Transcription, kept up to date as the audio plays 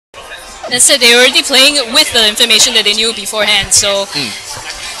Instead, they were already playing with the information that they knew beforehand, so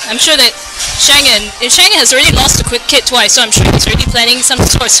I'm sure that Shang has already lost the quick Kit twice, so I'm sure he's already planning some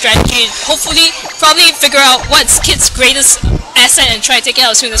sort of strategy. Hopefully, probably figure out what's Kit's greatest asset and try to take it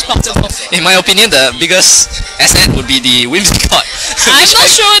out as soon as possible. In my opinion, the biggest asset would be the Whimsicott. I'm not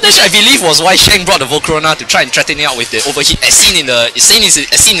sure that which I believe was why Shang brought the Volcarona to try and threaten it out with the overheat as seen in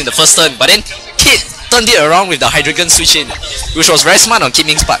the first turn. But then Kit turned it around with the Hydreigon switch in, which was very smart on Kit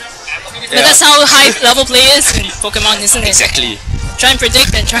Meng's part. But that's how high level play is in Pokemon, isn't it? Exactly. Try and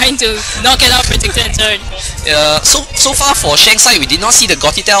predict and trying to knock it out predicted in turn. So far for Shang's side, we did not see the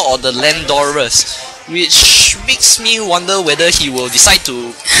Gothitelle or the Landorus, which makes me wonder whether he will decide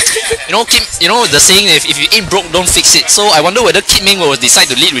to, the saying if you ain't broke, don't fix it. So I wonder whether Kit Meng will decide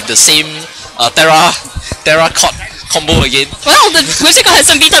to lead with the same Terra Cot combo again. Well, the Whimsicott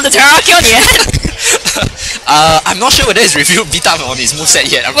hasn't beat up the Terrakion yet. I'm not sure whether it's revealed beat up on his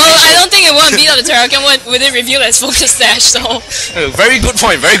moveset yet. I don't think it won't beat up the Terrakion with it revealed as Focus Dash, so... Very good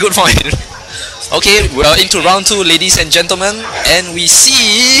point, very good point. Okay, we're into round 2, ladies and gentlemen, and we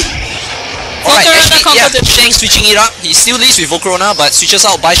see... Alright, actually, Shang switching it up. He still leads with Volcarona, but switches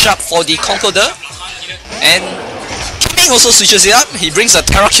out Bisharp for the Conkeldurr. And Kit Meng also switches it up. He brings a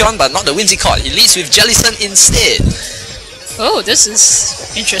Terrakion, but not the Whimsicott. He leads with Jellicent instead. Oh, this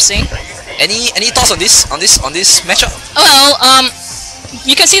is interesting. Any thoughts on this matchup? Well,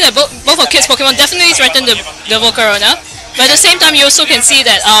 you can see that both of Kit's Pokemon definitely threaten the Volcarona, but at the same time you also can see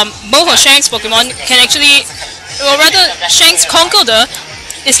that both of Shang's Pokemon can actually, or rather Shang's Conkeldurr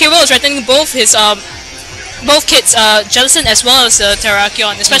is capable of threatening both his both Kit's Jellicent as well as the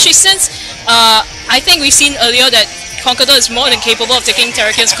Terrakion, especially since I think we've seen earlier that Conkeldurr is more than capable of taking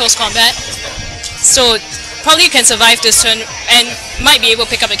Terrakion's close combat, so probably can survive this turn and might be able to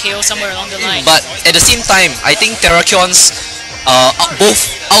pick up a KO somewhere along the line. But at the same time, I think Terrakion's both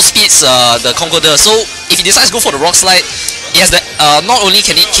outspeeds the Conkeldurr. So if he decides to go for the Rock Slide, he has the not only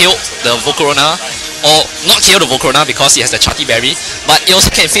can it KO the Volcarona, or not KO the Volcarona because he has the Chatty Berry, but it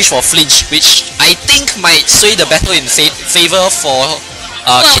also can fish for Flinch, which I think might sway the battle in favor for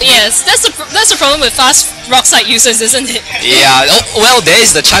well, yes, that's the problem with fast Rock Slide users, isn't it? Yeah, well, there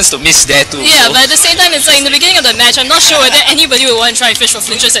is the chance to miss there too. Yeah, so. But at the same time, it's like in the beginning of the match, I'm not sure whether anybody would want to try and fish for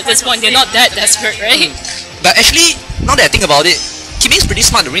flinches at this point. They're not that desperate, right? But actually, now that I think about it, Kit Meng's pretty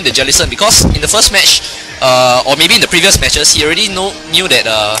smart to bring the Jellicent because in the first match, or maybe in the previous matches, he already knew that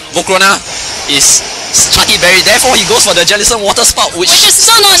Volcarona is Chatty Berry, therefore he goes for the Jellicent Water Spout, which is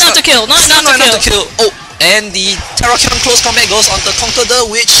still not enough to kill. Not enough to kill. Oh, and the Terrakion close combat goes on the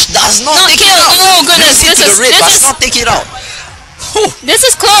Conkeldurr, which does not take it out. Oh goodness, does not take it out. This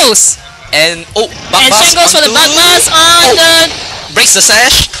is close. And Shang goes for the Bug Buzz on the... breaks the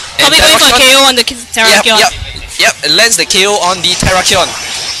sash. Probably going for a KO on the Terrakion. Yep, it lands the KO on the Terrakion.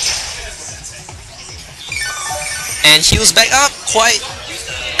 And heals back up quite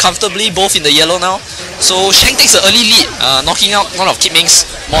comfortably, both in the yellow now. So Shang takes an early lead, knocking out one of Kit Meng's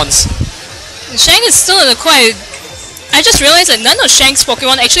mons. Shang is still in a quite... I just realized that none of Shang's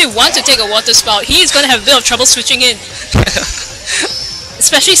Pokemon actually want to take a Water Spout. He is going to have a bit of trouble switching in.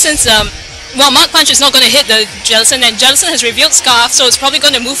 Especially since, Mach Punch is not going to hit the Jellicent, and Jellicent has revealed Scarf, so it's probably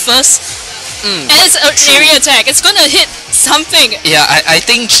going to move first. And it's an area attack. It's going to hit something. Yeah, I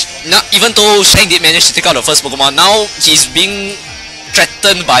think, even though Shang did manage to take out the first Pokemon, now he's being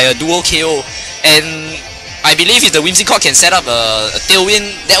threatened by a dual KO. And I believe if the Whimsicott can set up a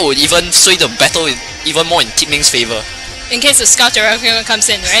Tailwind, that would even sway the battle even more in Kit Meng's favor. In case the Scout Terrakion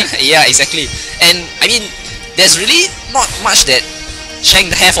comes in, right? Yeah, exactly. And I mean, there's really not much that Shang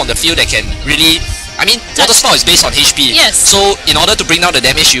have on the field that can really... I mean, Water Spout is based on HP. Yes. So in order to bring down the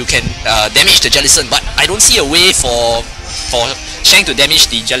damage, you can damage the Jellicent, but I don't see a way for Shang to damage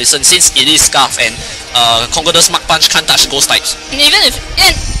the Jellicent since it is Scarf and Conkeldurr's Mach Punch can't touch Ghost types. And even if...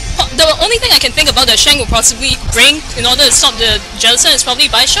 the only thing I can think about that Shang will possibly bring in order to stop the Jellicent is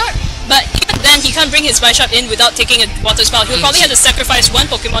probably Bisharp, but even then he can't bring his Bisharp in without taking a Water Spout. He'll probably have to sacrifice one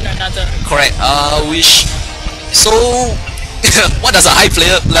Pokemon or another. Correct. So what does a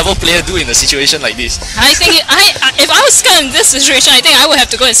level player do in a situation like this? I think if I was Scar in this situation, I think I would have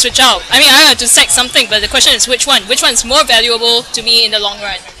to go and switch out. I mean, I have to sack something, but the question is which one? Which one's more valuable to me in the long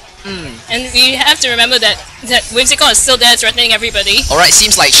run? And we have to remember that Whimsicott is still there threatening everybody. Alright,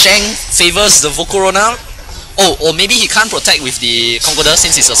 seems like Shang favors the Volcarona. Oh, or maybe he can't protect with the Conkeldurr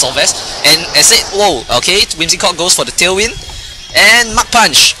since it's a Assault Vest. And as said, whoa, okay, Whimsicott goes for the Tailwind. And Mach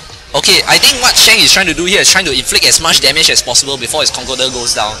Punch. Okay, I think what Shang is trying to do here is trying to inflict as much damage as possible before his Conkeldurr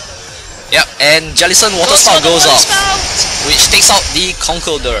goes down. Yep, and Jellicent Water Spout goes off, which takes out the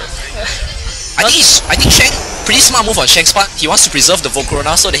Conkeldurr. I think Shang pretty smart move on Shang's part. He wants to preserve the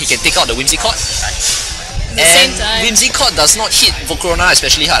Volcarona so that he can take out the Whimsicott. At the same time, Whimsicott does not hit Volcarona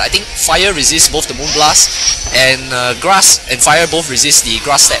especially hard. I think fire resists both the Moonblast and grass and fire both resist the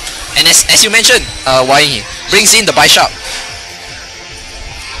grass step. And as you mentioned, Wai brings in the Bisharp.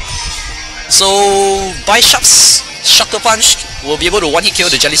 So Bisharp's Sucker Punch will be able to one-hit kill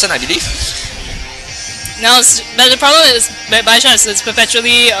the Jellison, I believe. now, but the problem is that Bisharp is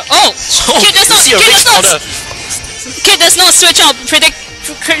perpetually. Kid does not switch out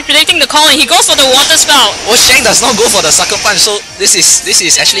predicting the call, and he goes for the water spout. Oh, Shang does not go for the Sucker Punch, so this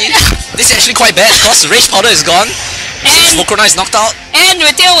is actually quite bad because Rage Powder is gone. And Volcarona is knocked out. And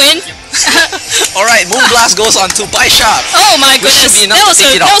with Tailwind. Alright, Moonblast goes on to Bisharp. Oh my goodness, that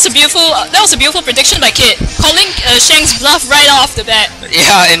was a beautiful prediction by Kid, calling Shang's bluff right off the bat.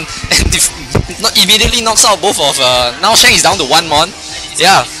 Yeah, and not immediately knocks out both of. Now Shang is down to 1 mon.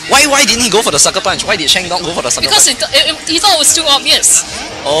 Yeah. Why didn't he go for the Sucker Punch? Why did Shang not go for the Sucker Punch? Because he thought it was too obvious.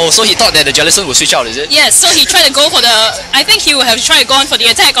 Oh, so he thought that the Jellison would switch out, is it? Yes, so he tried to go for the. I think he would have tried to go on for the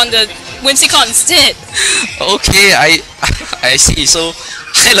attack on the Whimsicott instead. Okay, I see. So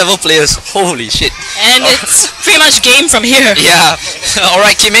high level players, holy shit. And it's pretty much game from here. Yeah.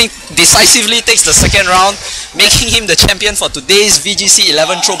 Alright, Kit Meng decisively takes the second round, making him the champion for today's VGC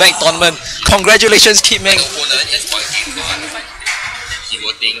 11 Throwback tournament. Congratulations, Kit Meng. He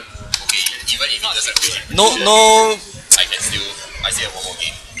will think, okay, even if he doesn't win, No. I still have one more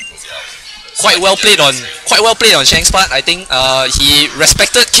game. Quite well played on Shang's part. I think he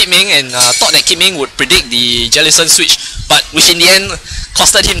respected Kit Meng and thought that Kit Meng would predict the Jellison switch, but which in the end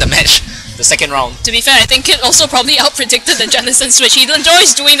costed him the match, the second round. To be fair, I think Kid also probably out-predicted the Jellison switch. He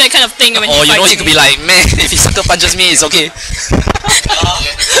enjoys doing that kind of thing when you know, he could be like, man, if he sucker punches me, it's okay.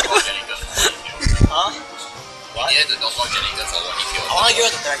 I want to give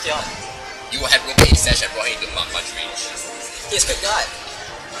it to Director. You will have broken his sash and brought him to punch range. He's quick guard.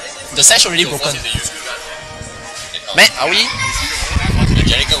 The sash already broken. Matt, are we? The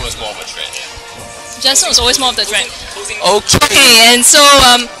Jericho was more of a threat. Jellison was always more of the threat. Okay, and so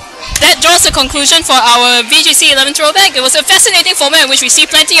that draws the conclusion for our VGC 11 Throwback. It was a fascinating format in which we see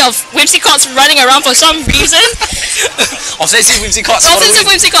plenty of Whimsicotts running around for some reason. Offensive Whimsicotts. Offensive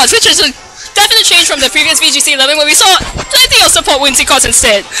Whimsicotts, which is a definite change from the previous VGC 11 where we saw plenty of support Whimsicotts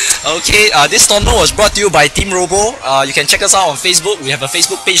instead. Okay, this tournament was brought to you by Team Robo. You can check us out on Facebook. We have a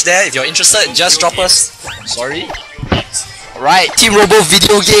Facebook page there. If you're interested, just drop us. Sorry. Right, Team Robo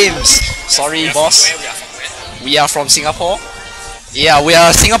Video Games. Sorry, boss. We are from Singapore. Yeah, we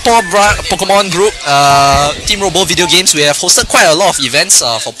are Singapore Pokemon group. Team Robo Video Games. We have hosted quite a lot of events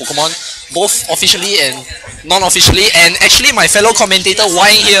for Pokemon, both officially and non-officially. And actually, my fellow commentator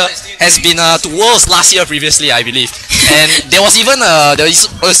Wang here has been to Worlds last year previously, I believe. And there was even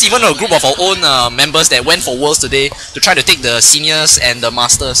a group of our own members that went for Worlds today to try to take the seniors and the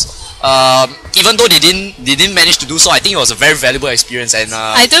masters. Even though they didn't manage to do so, I think it was a very valuable experience, and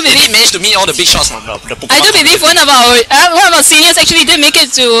they did manage to meet all the big shots from the Pokemon. I do believe one of our seniors actually did make it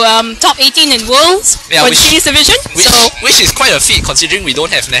to top 18 in Worlds for the seniors division. Which is quite a feat considering we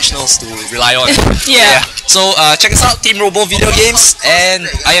don't have nationals to rely on. Yeah. So check us out, Team Robo Video Games, and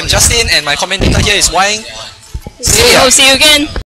I am Justin, and my commentator here is Wang. See you again.